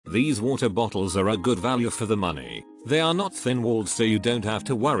These water bottles are a good value for the money. They are not thin-walled, so you don't have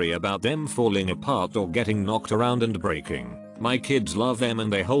to worry about them falling apart or getting knocked around and breaking. My kids love them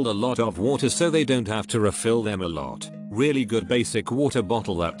and they hold a lot of water, so they don't have to refill them a lot. Really good basic water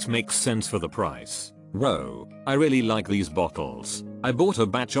bottle that makes sense for the price. Whoa, I really like these bottles. I bought a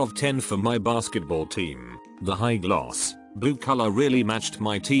batch of 10 for my basketball team. The high gloss blue color really matched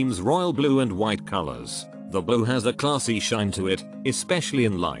my team's royal blue and white colors. The blue has a classy shine to it, especially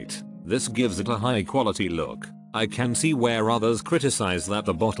in light. This gives it a high quality look. I can see where others criticize that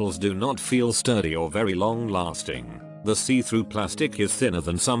the bottles do not feel sturdy or very long lasting. The see-through plastic is thinner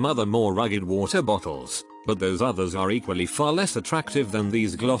than some other more rugged water bottles, but those others are equally far less attractive than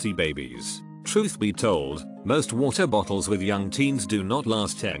these glossy babies. Truth be told, most water bottles with young teens do not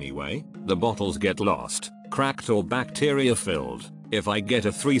last anyway. The bottles get lost, cracked or bacteria filled. If I get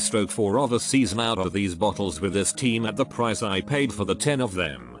a 3-stroke 4 of a season out of these bottles with this team at the price I paid for the 10 of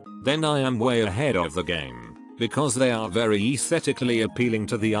them, then I am way ahead of the game. Because they are very aesthetically appealing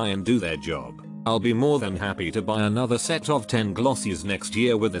to the eye and do their job. I'll be more than happy to buy another set of 10 glossies next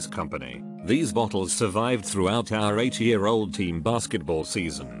year with this company. These bottles survived throughout our 8-year-old team basketball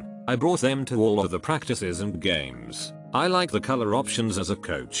season. I brought them to all of the practices and games. I like the color options as a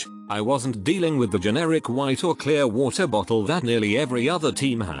coach. I wasn't dealing with the generic white or clear water bottle that nearly every other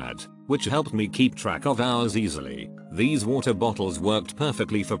team had, which helped me keep track of ours easily. These water bottles worked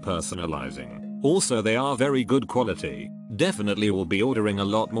perfectly for personalizing. Also, they are very good quality. Definitely will be ordering a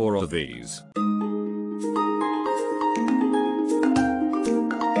lot more of these.